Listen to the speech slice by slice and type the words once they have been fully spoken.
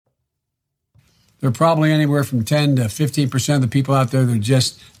there are probably anywhere from 10 to 15% of the people out there that are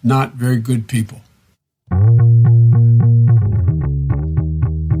just not very good people.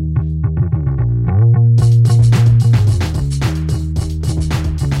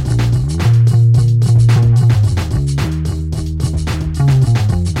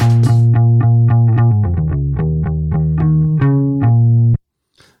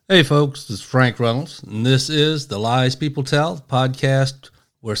 Hey folks, this is Frank Reynolds, and this is The Lies People Tell, the podcast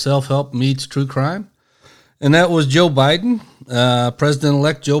where self-help meets true crime. And that was Joe Biden,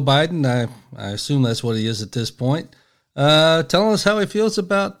 President-elect Joe Biden, I assume that's what he is at this point, telling us how he feels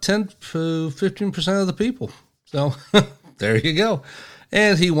about 10 to 15% of the people. So there you go.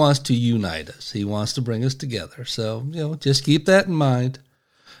 And he wants to unite us. He wants to bring us together. So, just keep that in mind.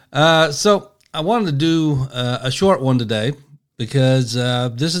 So I wanted to do a short one today, because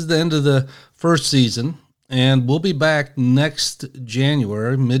this is the end of the first season, and we'll be back next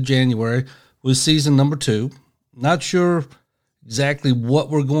January, mid-January, with season number 2. Not sure exactly what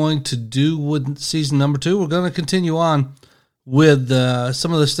we're going to do with season number 2. We're going to continue on with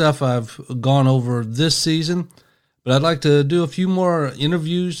some of the stuff I've gone over this season, but I'd like to do a few more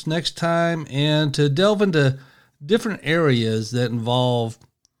interviews next time and to delve into different areas that involve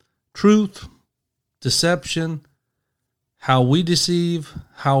truth, deception, how we deceive,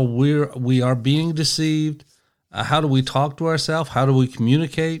 how we are being deceived, how do we talk to ourselves, how do we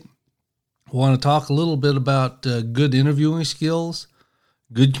communicate. I want to talk a little bit about good interviewing skills,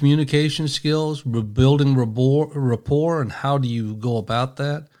 good communication skills, building rapport, and how do you go about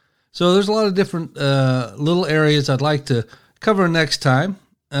that. So there's a lot of different little areas I'd like to cover next time,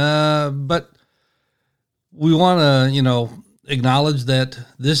 but we want to, acknowledge that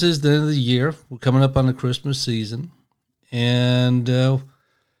this is the end of the year. We're coming up on the Christmas season. And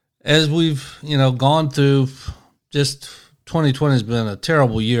as we've, gone through, just 2020 has been a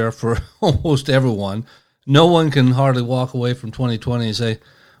terrible year for almost everyone. No one can hardly walk away from 2020 and say,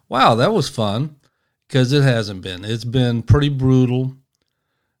 wow, that was fun, because it hasn't been. It's been pretty brutal,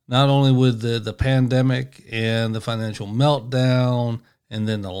 not only with the pandemic and the financial meltdown, and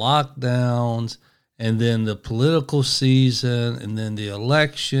then the lockdowns, and then the political season, and then the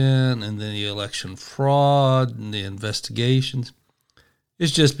election, and then the election fraud, and the investigations.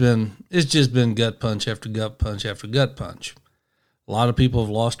 It's just been gut punch after gut punch after gut punch. A lot of people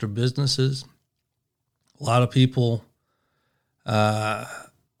have lost their businesses. A lot of people are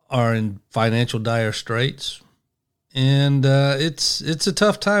in financial dire straits, and it's a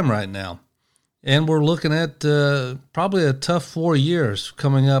tough time right now. And we're looking at probably a tough 4 years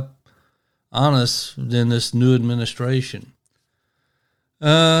coming up on us in this new administration. What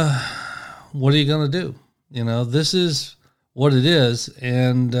are you going to do? This is what it is.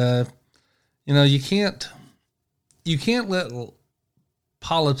 And, you can't let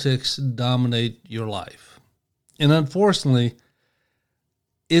politics dominate your life. And unfortunately,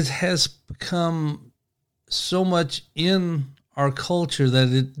 it has become so much in our culture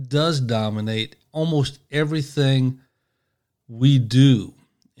that it does dominate almost everything we do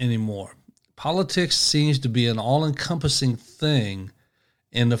anymore. Politics seems to be an all-encompassing thing,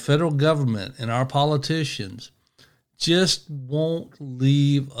 and the federal government and our politicians just won't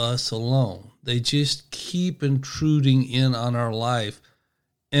leave us alone. They just keep intruding in on our life,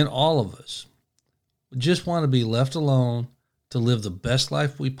 and all of us just want to be left alone to live the best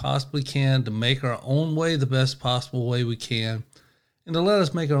life we possibly can, to make our own way the best possible way we can, and to let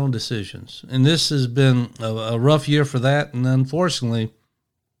us make our own decisions. And this has been a rough year for that, and unfortunately,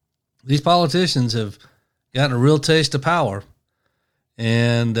 these politicians have gotten a real taste of power,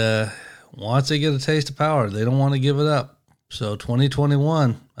 and once they get a taste of power, they don't want to give it up. So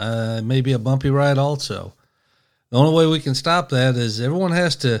 2021 may be a bumpy ride also. The only way we can stop that is everyone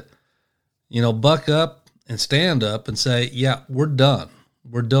has to, buck up and stand up and say, yeah, we're done.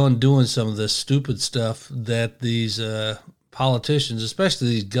 We're done doing some of this stupid stuff that these politicians, especially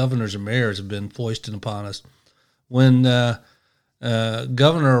these governors and mayors, have been foisting upon us. When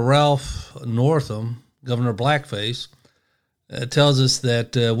Governor Ralph Northam, Governor Blackface, tells us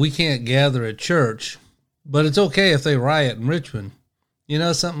that we can't gather at church, but it's okay if they riot in Richmond. You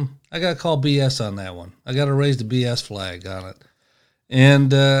know something? I got to call BS on that one. I got to raise the BS flag on it.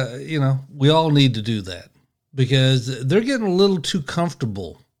 And, we all need to do that because they're getting a little too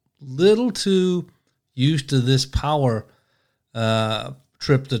comfortable, little too used to this power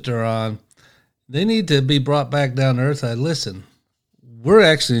trip that they're on. They need to be brought back down to earth. Listen, we're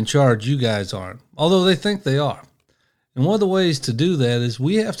actually in charge. You guys aren't, although they think they are. And one of the ways to do that is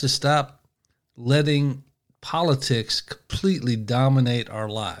we have to stop letting politics completely dominate our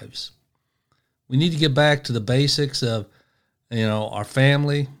lives. We need to get back to the basics of, our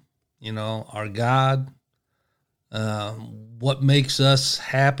family, our God, what makes us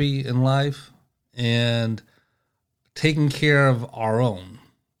happy in life, and taking care of our own,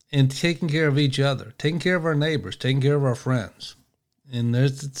 and taking care of each other, taking care of our neighbors, taking care of our friends. And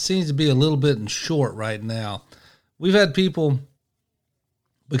it seems to be a little bit in short right now. We've had people,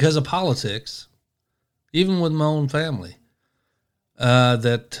 because of politics, even with my own family,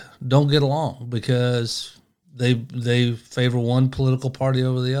 that don't get along because they favor one political party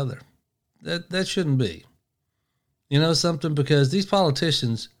over the other. That shouldn't be. Something, because these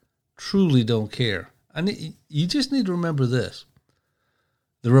politicians truly don't care. You just need to remember this.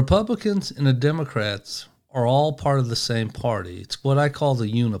 The Republicans and the Democrats are all part of the same party. It's what I call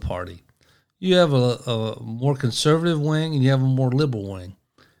the uniparty. You have a more conservative wing and you have a more liberal wing.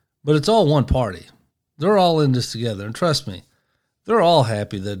 But it's all one party. They're all in this together. And trust me, they're all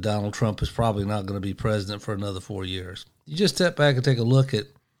happy that Donald Trump is probably not going to be president for another 4 years. You just step back and take a look at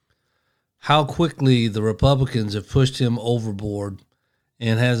how quickly the Republicans have pushed him overboard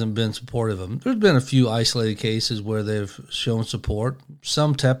and hasn't been supportive of him. There's been a few isolated cases where they've shown support,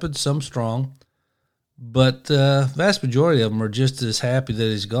 some tepid, some strong. But vast majority of them are just as happy that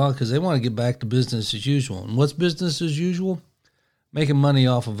he's gone because they want to get back to business as usual. And what's business as usual? Making money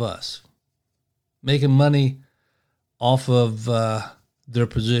off of us. Making money off of their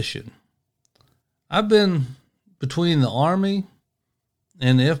position. I've been between the Army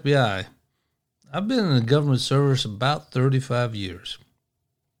and the FBI. I've been in the government service about 35 years.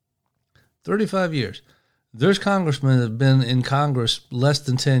 35 years. There's congressmen that have been in Congress less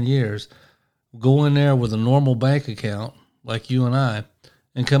than 10 years, go in there with a normal bank account like you and I,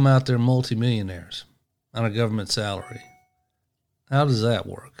 and come out there multimillionaires on a government salary. How does that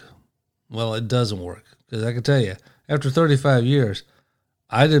work? Well, it doesn't work, because I can tell you, after 35 years,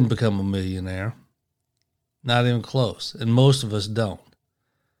 I didn't become a millionaire. Not even close. And most of us don't.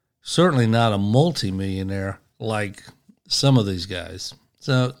 Certainly not a multimillionaire like some of these guys.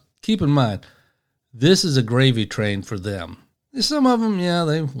 So keep in mind, this is a gravy train for them. Some of them,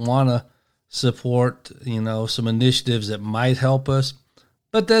 they want to support, some initiatives that might help us,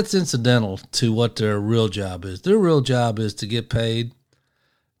 but that's incidental to what their real job is. Their real job is to get paid,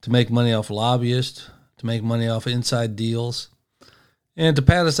 to make money off lobbyists, to make money off inside deals, and to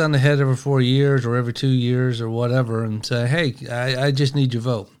pat us on the head every 4 years or every 2 years or whatever and say, hey, I just need your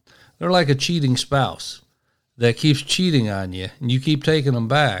vote. They're like a cheating spouse that keeps cheating on you, and you keep taking them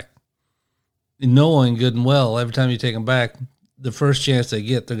back, knowing good and well every time you take them back, the first chance they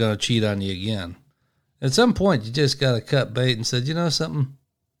get, they're going to cheat on you again. At some point, you just got to cut bait and say, something,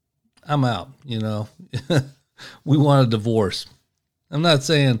 I'm out, We want a divorce. I'm not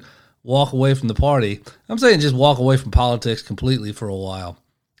saying walk away from the party. I'm saying just walk away from politics completely for a while.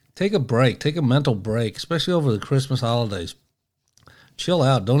 Take a break. Take a mental break, especially over the Christmas holidays. Chill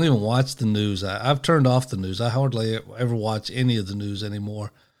out. Don't even watch the news. I've turned off the news. I hardly ever watch any of the news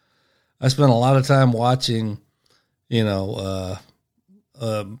anymore. I spent a lot of time watching,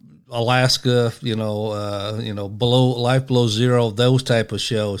 Alaska, Life Below Zero, those type of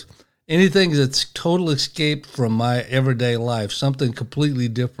shows. Anything that's total escape from my everyday life, something completely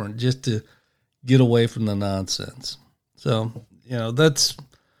different, just to get away from the nonsense. So, that's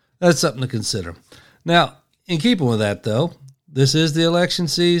something to consider. Now, in keeping with that, though, this is the election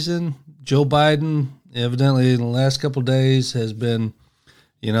season. Joe Biden, evidently in the last couple of days, has been,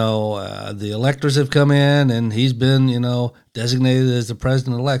 the electors have come in and he's been, designated as the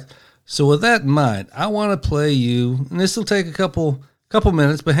president-elect. So with that in mind, I want to play you, and this will take a couple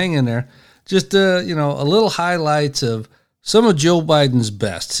minutes, but hang in there. Just, a little highlights of some of Joe Biden's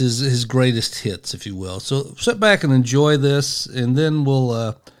best, his greatest hits, if you will. So sit back and enjoy this, and then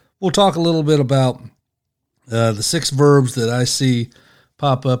we'll talk a little bit about the 6 verbs that I see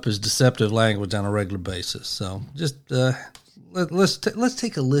pop up as deceptive language on a regular basis. So just let's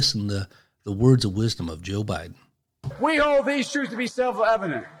take a listen to the words of wisdom of Joe Biden. We hold these truths to be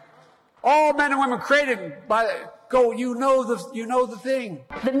self-evident. All men and women created by you know the thing.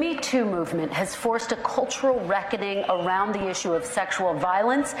 The Me Too movement has forced a cultural reckoning around the issue of sexual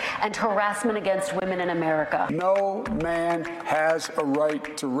violence and harassment against women in America. No man has a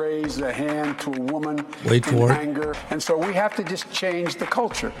right to raise a hand to a woman in anger. And so we have to just change the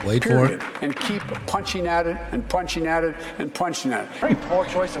culture. Wait for it. And keep punching at it and punching at it and punching at it. Very poor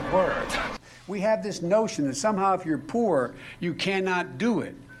choice of words. We have this notion that somehow if you're poor, you cannot do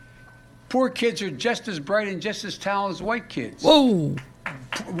it. Poor kids are just as bright and just as talented as white kids. Whoa.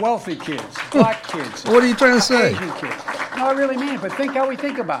 Wealthy kids, black kids. What are you trying to say? Asian kids. No, I really mean it, but think how we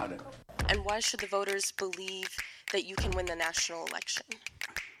think about it. And why should the voters believe that you can win the national election?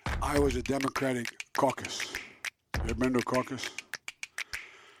 I was a Democratic caucus. You ever been to a caucus?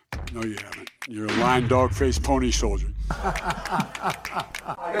 No, you haven't. You're a lying dog-faced pony soldier.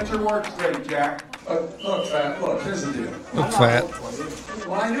 I got your work today, Jack. Look, Fat, look, here's the deal. Look, Fat.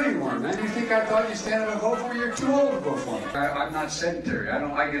 Well, I knew you weren't, man. You think I thought you stand up and vote for me? You're too old to vote for me. I'm not sedentary.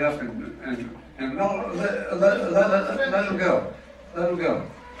 I get up and no, let him go. Let him go.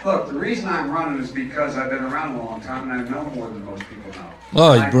 Look, the reason I'm running is because I've been around a long time and I know more than most people know.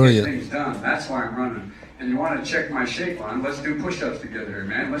 Oh, he's brilliant. I get things done. That's why I'm running. And you want to check my shape line, let's do push-ups together here,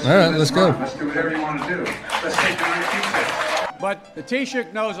 man. All right, let's go. Let's do whatever you want to do. Let's take the night Taoiseach. But the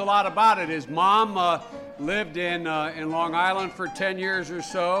Taoiseach knows a lot about it. His mom lived in Long Island for 10 years or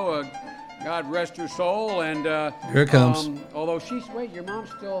so. God rest her soul. And here it comes. Although your mom's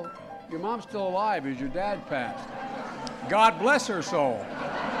still alive as your dad passed. God bless her soul.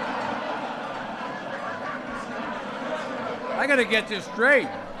 I got to get this straight.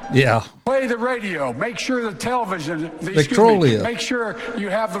 Yeah. Play the radio. Make sure the television. Victrolia. Make sure you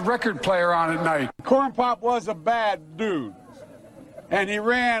have the record player on at night. Corn Pop was a bad dude. And he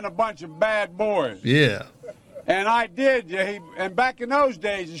ran a bunch of bad boys. Yeah. And I did. And back in those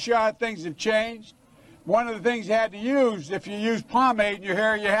days, to show how things have changed, one of the things you had to use, if you used pomade in your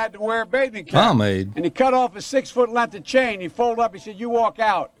hair, you had to wear a bathing cap. Pomade? And he cut off a 6-foot length of chain. He folded up. He said, you walk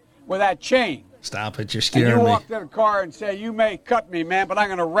out with that chain. Stop it, you're And scaring you me. walk to the car and say, you may cut me, man, but I'm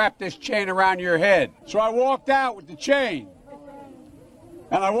going to wrap this chain around your head. So I walked out with the chain.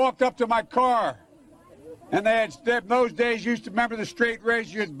 And I walked up to my car. And they had, in those days, used to remember the straight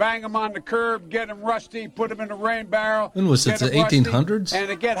razor. You'd bang them on the curb, get them rusty, put them in the rain barrel. When was it, the 1800s? And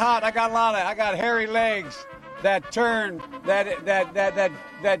to get hot, I got hairy legs that turn,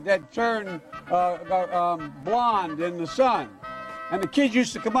 blonde in the sun. And the kids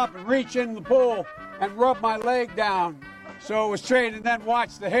used to come up and reach in the pool and rub my leg down so it was straight and then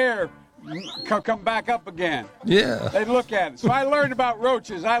watch the hair come back up again. Yeah. They'd look at it. So I learned about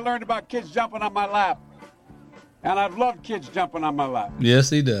roaches. I learned about kids jumping on my lap. And I've loved kids jumping on my lap. Yes,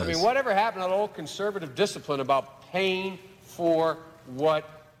 he does. I mean, whatever happened to that old conservative discipline about paying for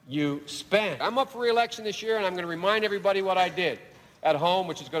what you spend? I'm up for re-election this year, and I'm going to remind everybody what I did at home,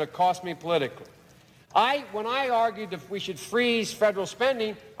 which is going to cost me politically. When I argued that we should freeze federal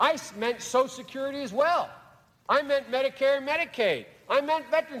spending, I meant Social Security as well. I meant Medicare and Medicaid. I meant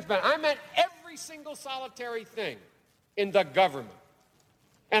veterans benefits. I meant every single solitary thing in the government.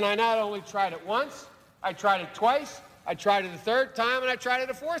 And I not only tried it once, I tried it twice, I tried it a third time, and I tried it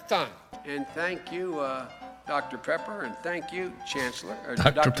a fourth time. And thank you, Dr. Pepper, and thank you, Chancellor.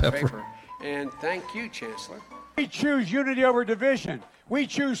 Dr. Pepper. And thank you, Chancellor. We choose unity over division. We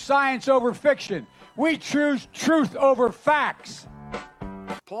choose science over fiction. We choose truth over facts.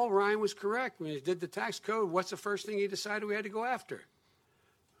 Paul Ryan was correct. When he did the tax code, what's the first thing he decided we had to go after?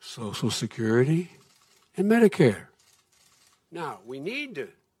 Social Security and Medicare. Now, we need to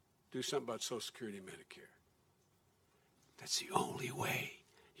do something about Social Security and Medicare. That's the only way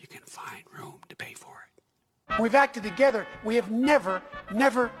you can find room to pay for it. We've acted together. We have never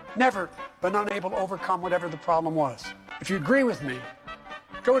been unable to overcome whatever the problem was. If you agree with me,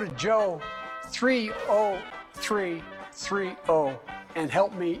 go to Joe 30330 and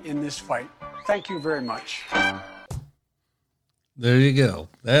help me in this fight. Thank you very much. There you go.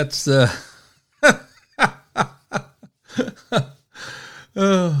 That's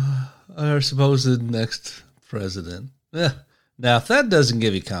our supposed next president. Now, if that doesn't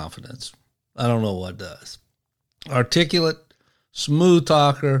give you confidence, I don't know what does. Articulate, smooth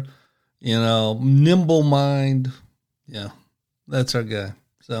talker, nimble mind. Yeah, that's our guy.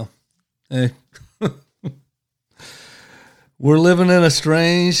 So, hey, we're living in a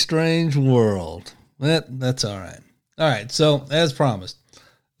strange world. That's all right. All right, so as promised,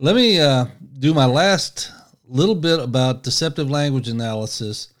 let me do my last little bit about deceptive language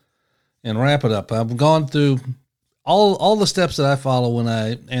analysis and wrap it up. I've gone through all the steps that I follow when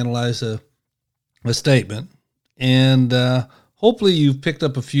I analyze a statement, and hopefully you've picked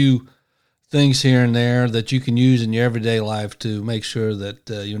up a few things here and there that you can use in your everyday life to make sure that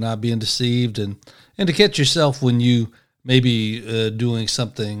you're not being deceived and to catch yourself when you may be doing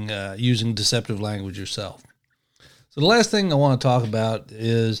something using deceptive language yourself. So the last thing I want to talk about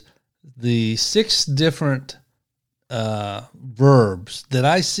is the 6 different verbs that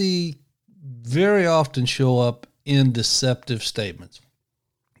I see very often show up in deceptive statements.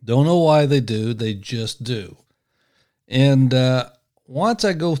 Don't know why they do, they just do. And once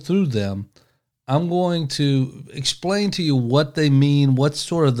I go through them, I'm going to explain to you what they mean, what's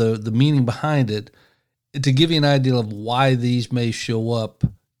sort of the meaning behind it, to give you an idea of why these may show up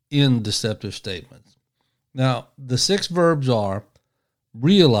in deceptive statements. Now, the 6 verbs are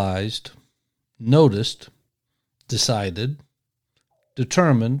realized, noticed, decided,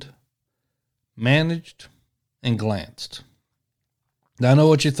 determined, managed, and glanced. Now, I know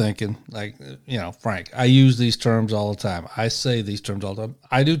what you're thinking. Like, Frank, I use these terms all the time. I say these terms all the time.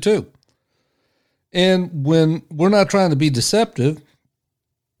 I do too. And when we're not trying to be deceptive,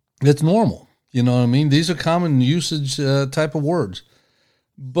 it's normal. You know what I mean? These are common usage type of words.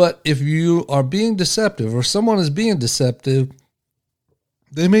 But if you are being deceptive or someone is being deceptive,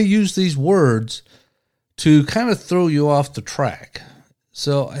 they may use these words to kind of throw you off the track.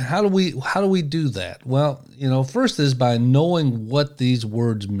 So how do we do that? Well, first is by knowing what these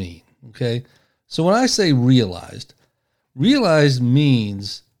words mean. Okay. So when I say realized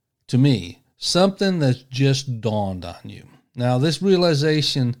means to me something that's just dawned on you. Now, this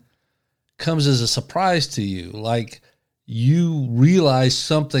realization comes as a surprise to you, like you realize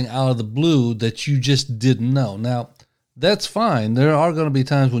something out of the blue that you just didn't know. Now, that's fine. There are going to be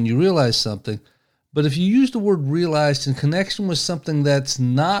times when you realize something, but if you use the word realized in connection with something that's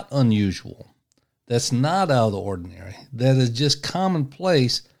not unusual, that's not out of the ordinary, that is just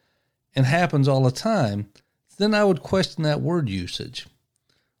commonplace and happens all the time, then I would question that word usage.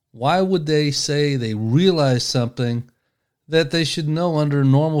 Why would they say they realize something that they should know under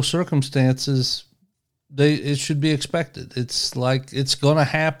normal circumstances? It should be expected. It's like it's going to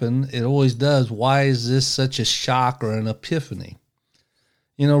happen. It always does. Why is this such a shock or an epiphany?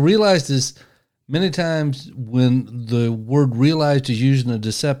 Realized is many times when the word realized is used in a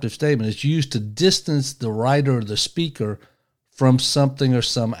deceptive statement, it's used to distance the writer or the speaker from something or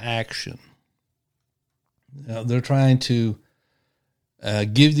some action. They're trying to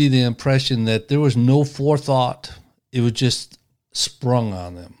give you the impression that there was no forethought. It was just sprung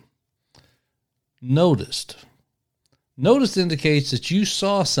on them. Noticed indicates that you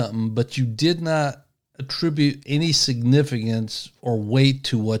saw something, but you did not attribute any significance or weight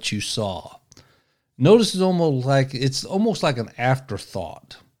to what you saw. Notice is almost like an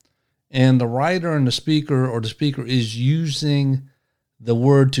afterthought. And the writer and the speaker or the speaker is using the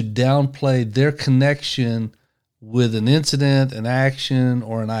word to downplay their connection with an incident, an action,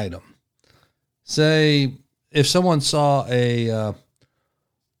 or an item. Say, if someone saw a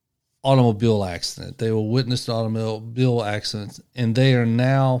automobile accident, they will witness the automobile accident, and they are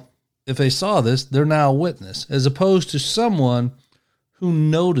now, if they saw this, they're now a witness, as opposed to someone who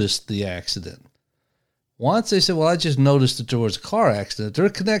noticed the accident. Once they say, well, I just noticed that there was a car accident, their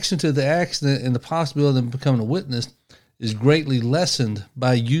connection to the accident and the possibility of them becoming a witness is greatly lessened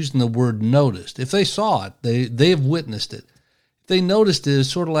by using the word noticed. If they saw it, they have witnessed it. If they noticed it, it's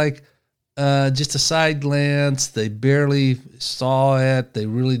sort of like just a side glance. They barely saw it. They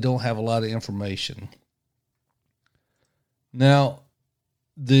really don't have a lot of information. Now,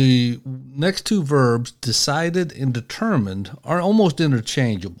 the next two verbs, decided and determined, are almost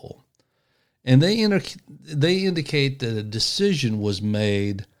interchangeable. And they indicate that a decision was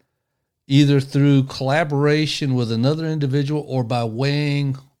made either through collaboration with another individual or by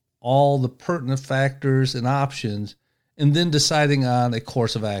weighing all the pertinent factors and options and then deciding on a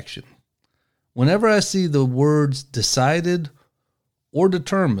course of action. Whenever I see the words decided or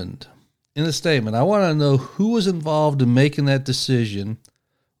determined in a statement, I want to know who was involved in making that decision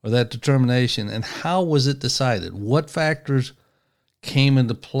or that determination and how was it decided? What factors came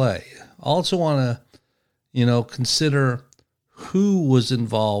into play? I also want to, consider who was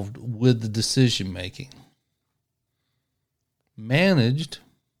involved with the decision making. Managed,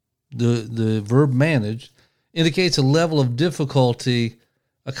 the verb managed, indicates a level of difficulty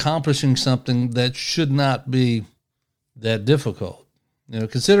accomplishing something that should not be that difficult.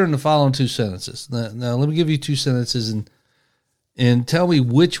 Consider in the following two sentences. Now let me give you two sentences and tell me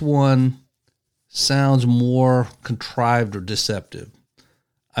which one sounds more contrived or deceptive.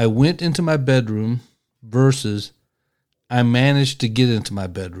 I went into my bedroom versus I managed to get into my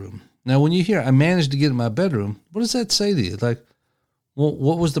bedroom. Now, when you hear I managed to get in my bedroom, what does that say to you? Like, well,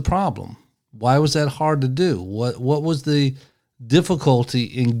 what was the problem? Why was that hard to do? What was the difficulty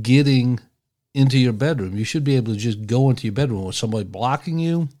in getting into your bedroom? You should be able to just go into your bedroom. Was somebody blocking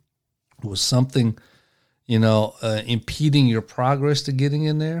you? Was something, impeding your progress to getting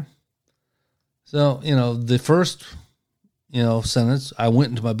in there? So, the first, sentence, I went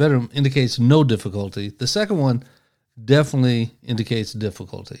into my bedroom, indicates no difficulty. The second one definitely indicates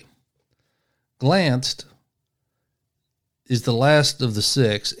difficulty. Glanced is the last of the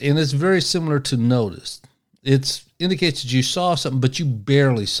six, and it's very similar to noticed. It indicates that you saw something, but you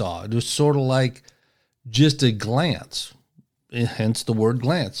barely saw it. It was sort of like just a glance, hence the word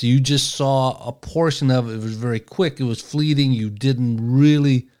glance. You just saw a portion of it. It was very quick. It was fleeting. You didn't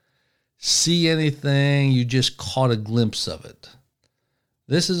really see anything. You just caught a glimpse of it.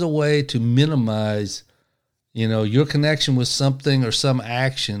 This is a way to minimize, your connection with something or some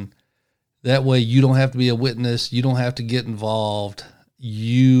action That way you don't have to be a witness. You don't have to get involved.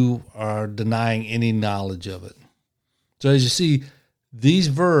 You are denying any knowledge of it. So as you see, these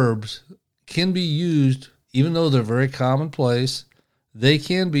verbs can be used, even though they're very commonplace, they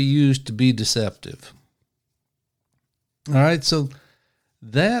can be used to be deceptive. All right, so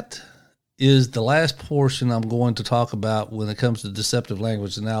that is the last portion I'm going to talk about when it comes to deceptive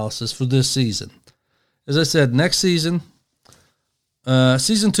language analysis for this season. As I said, next season,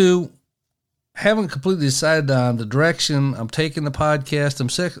 season 2, haven't completely decided on the direction I'm taking the podcast.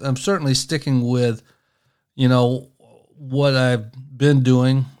 I'm certainly sticking with, what I've been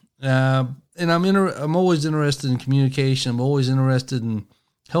doing. And I'm always interested in communication. I'm always interested in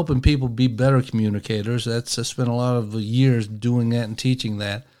helping people be better communicators. I spent a lot of years doing that and teaching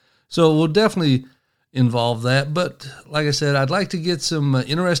that. So we'll definitely involve that. But like I said, I'd like to get some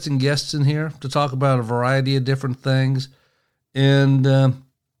interesting guests in here to talk about a variety of different things. And,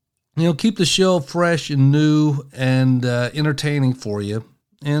 keep the show fresh and new and entertaining for you.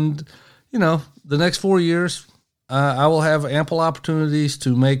 And, the next 4 years, I will have ample opportunities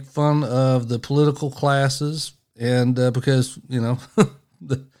to make fun of the political classes. And because,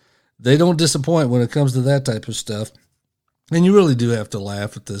 they don't disappoint when it comes to that type of stuff. And you really do have to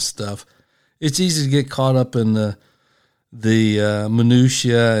laugh at this stuff. It's easy to get caught up in the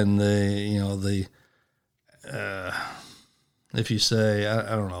minutia and if you say,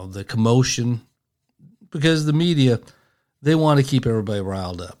 I don't know, the commotion, because the media, they want to keep everybody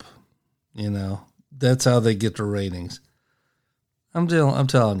riled up. That's how they get their ratings. I'm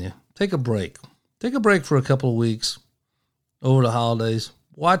telling you, take a break. Take a break for a couple of weeks over the holidays.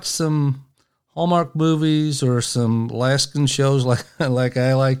 Watch some Hallmark movies or some Alaskan shows like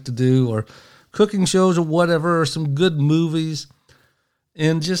I like to do, or cooking shows or whatever, or some good movies.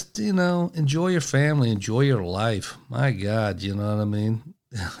 And just, enjoy your family, enjoy your life. My God, you know what I mean?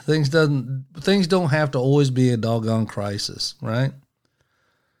 Things don't have to always be a doggone crisis, right?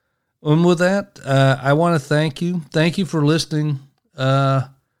 And with that, I want to thank you. Thank you for listening to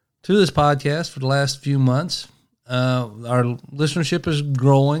this podcast for the last few months. Our listenership is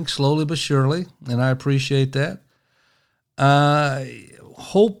growing slowly but surely, and I appreciate that. I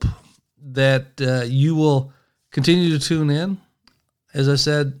hope that you will continue to tune in. As I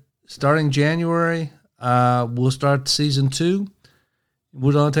said, starting January, we'll start season 2.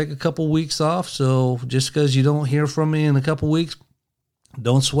 We're going to take a couple weeks off, so just because you don't hear from me in a couple weeks,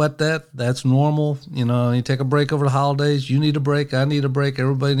 don't sweat that. That's normal. You take a break over the holidays. You need a break. I need a break.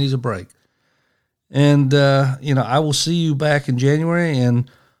 Everybody needs a break. And, I will see you back in January,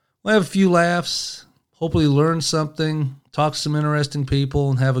 and we'll have a few laughs, hopefully learn something, talk to some interesting people,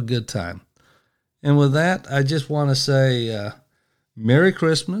 and have a good time. And with that, I just want to say Merry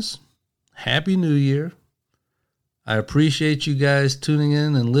Christmas, Happy New Year. I appreciate you guys tuning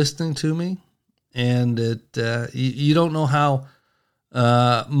in and listening to me. And you don't know how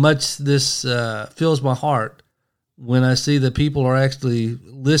much this fills my heart when I see that people are actually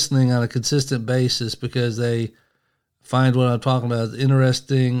listening on a consistent basis because they find what I'm talking about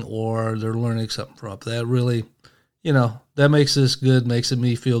interesting, or they're learning something from it. That really, that makes this good, makes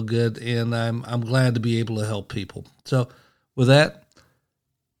me feel good, and I'm glad to be able to help people. So with that,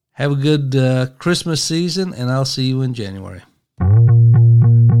 have a good Christmas season, and I'll see you in January.